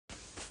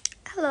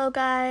Hello,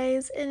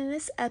 guys. In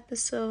this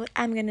episode,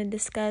 I'm going to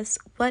discuss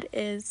what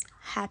is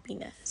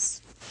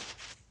happiness.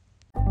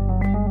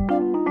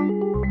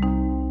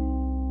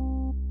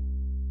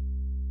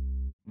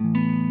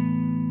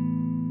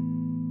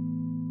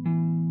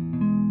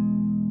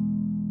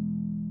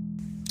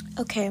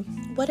 Okay,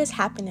 what is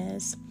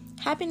happiness?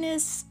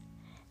 Happiness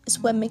is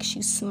what makes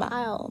you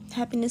smile.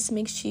 Happiness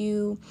makes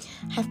you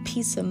have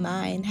peace of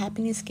mind.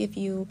 Happiness gives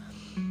you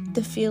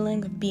the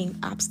feeling of being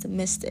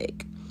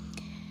optimistic.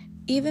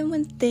 Even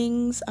when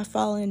things are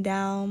falling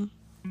down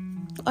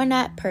or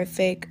not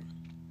perfect,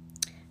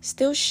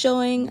 still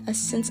showing a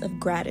sense of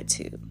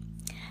gratitude.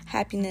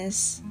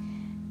 Happiness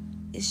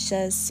is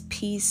just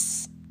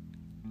peace.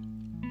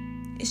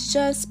 It's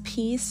just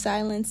peace,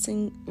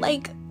 silencing,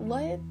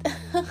 what?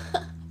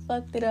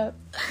 Fucked it up.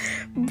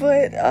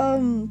 But,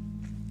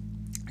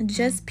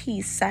 just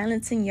peace,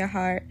 silencing your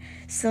heart,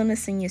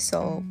 stillness in your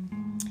soul.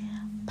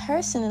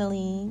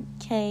 Personally,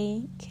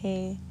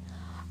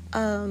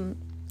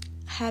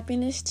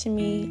 happiness to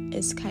me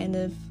is kind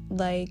of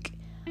like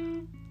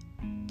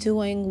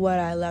doing what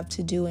I love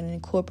to do and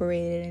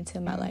incorporate it into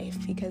my life,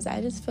 because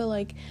I just feel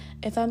like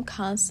if I'm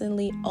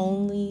constantly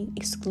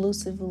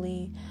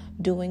exclusively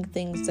doing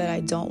things that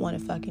I don't want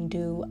to fucking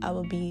do, I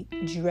will be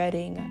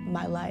dreading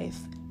my life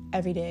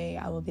every day.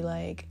 I will be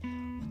like,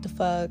 what the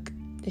fuck?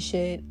 This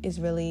shit is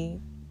really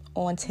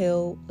on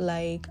till,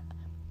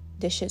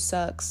 this shit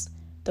sucks.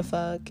 The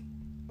fuck?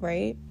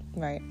 Right?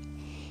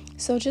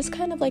 So just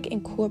kind of like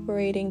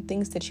incorporating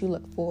things that you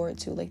look forward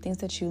to, like things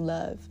that you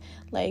love.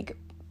 I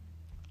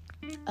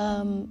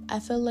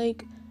feel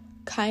like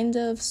kind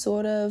of,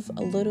 sort of,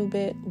 a little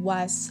bit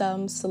why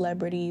some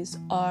celebrities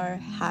are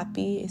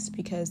happy is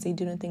because they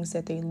do the things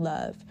that they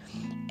love.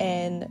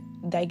 And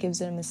that gives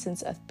them a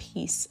sense of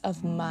peace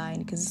of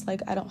mind, because it's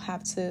like I don't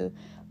have to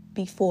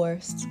be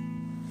forced.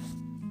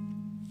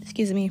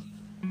 Excuse me.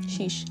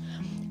 Sheesh.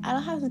 I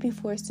don't have to be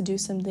forced to do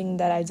something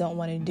that I don't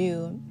want to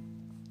do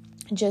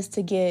just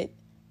to get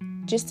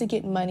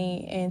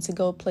money and to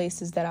go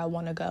places that I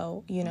want to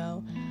go,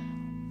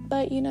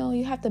 But,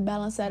 you have to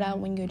balance that out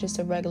when you're just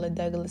a regular,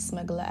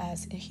 smuggler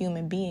ass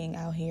human being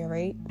out here,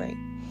 right? Right.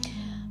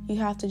 You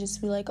have to just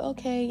be like,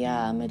 okay,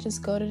 yeah, I'm going to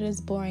just go to this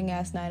boring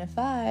ass 9 to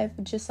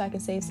 5 just so I can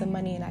save some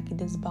money and I can get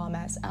this bomb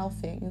ass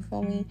outfit, you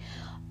feel me?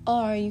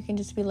 Or you can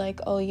just be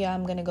like, oh yeah,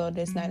 I'm going to go to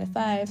this 9 to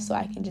 5 so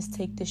I can just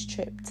take this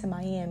trip to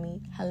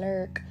Miami.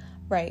 Hallerk.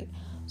 Right.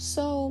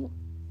 So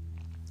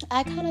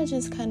I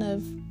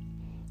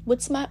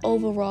what's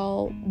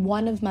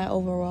one of my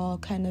overall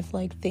kind of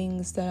like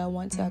things that I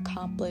want to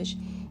accomplish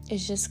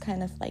is just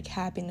kind of like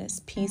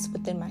happiness, peace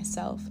within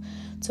myself,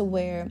 to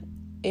where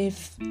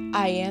if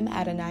I am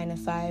at a 9 to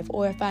 5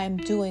 or if I'm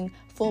doing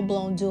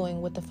full-blown doing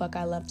what the fuck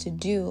I love to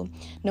do,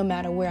 no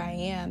matter where I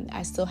am,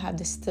 I still have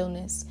the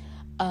stillness,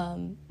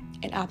 an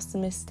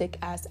optimistic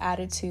ass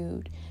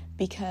attitude,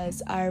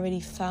 because I already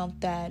found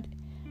that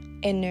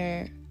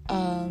inner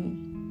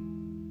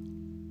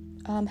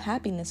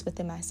happiness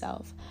within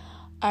myself.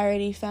 I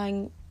already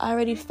found,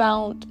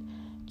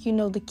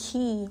 the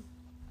key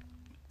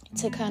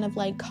to kind of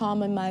like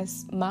calming my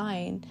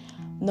mind,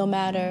 no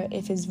matter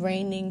if it's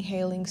raining,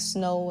 hailing,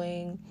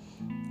 snowing,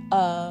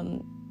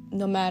 no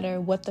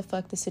matter what the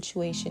fuck the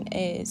situation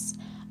is.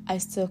 I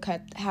still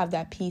have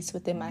that peace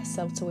within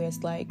myself to where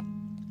it's like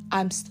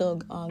I'm still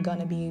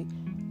gonna be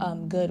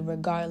good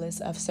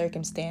regardless of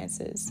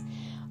circumstances.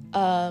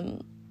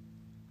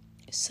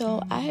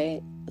 So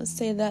I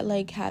say that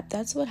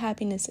that's what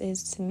happiness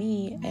is to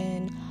me.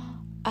 And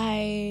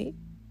I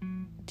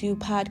do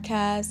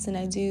podcasts and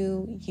I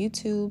do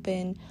YouTube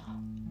and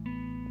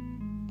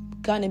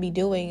gonna be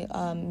doing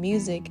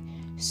music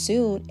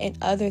soon and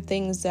other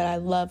things that I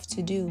love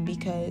to do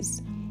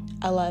because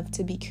I love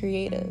to be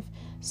creative.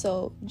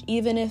 So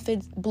even if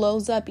it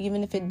blows up,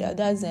 even if it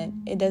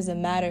doesn't, it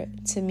doesn't matter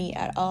to me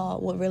at all.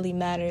 What really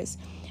matters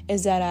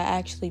is that I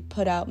actually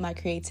put out my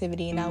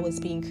creativity and I was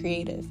being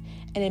creative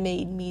and it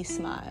made me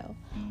smile.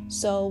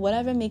 So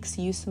whatever makes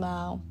you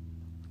smile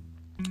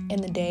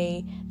in the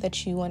day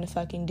that you want to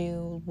fucking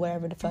do,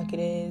 wherever the fuck it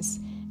is,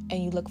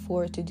 and you look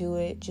forward to do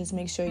it, just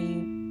make sure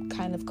you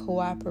kind of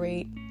kind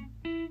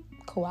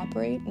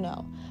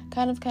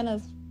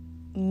of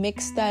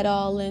mix that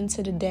all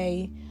into the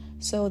day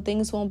so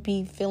things won't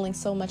be feeling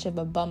so much of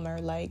a bummer.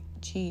 Like,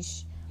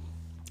 geez,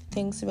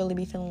 things really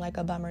be feeling like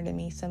a bummer to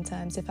me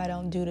sometimes if I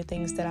don't do the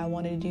things that I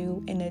want to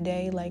do in a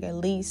day. Like, at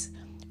least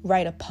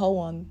write a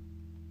poem,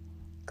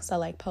 because I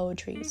like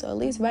poetry. So at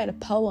least write a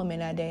poem in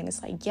that day. And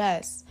it's like,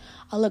 yes,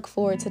 I look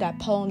forward to that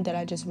poem that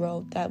I just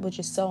wrote. That was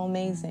just so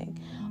amazing.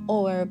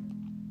 Or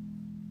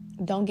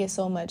don't get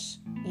so much,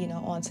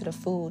 onto the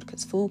food,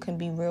 because food can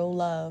be real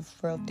love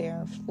right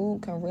there.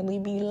 Food can really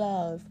be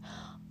love.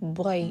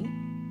 But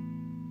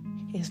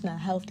it's not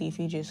healthy if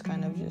you just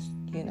kind of just,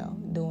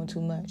 doing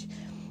too much.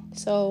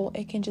 So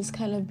it can just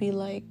kind of be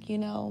like,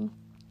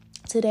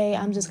 today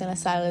I'm just going to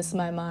silence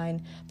my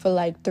mind for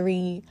like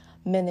 3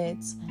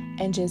 minutes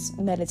and just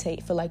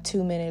meditate for like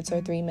 2 minutes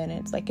or 3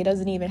 minutes. Like, it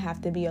doesn't even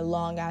have to be a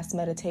long ass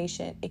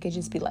meditation. It could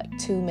just be like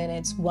 2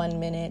 minutes, 1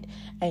 minute,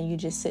 and you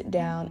just sit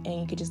down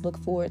and you could just look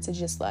forward to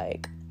just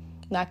like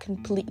not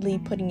completely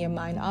putting your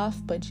mind off,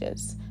 but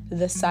just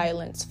the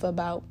silence for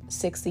about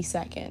 60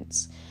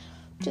 seconds.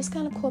 Just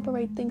kind of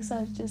incorporate things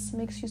that just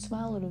makes you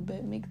smile a little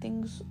bit, make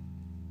things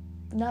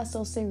not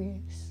so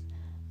serious,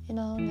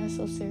 not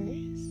so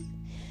serious.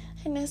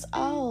 And that's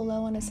all I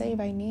want to say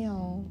right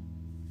now.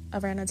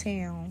 Around the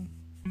town.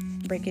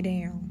 Break it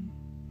down.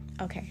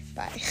 Okay,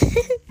 bye.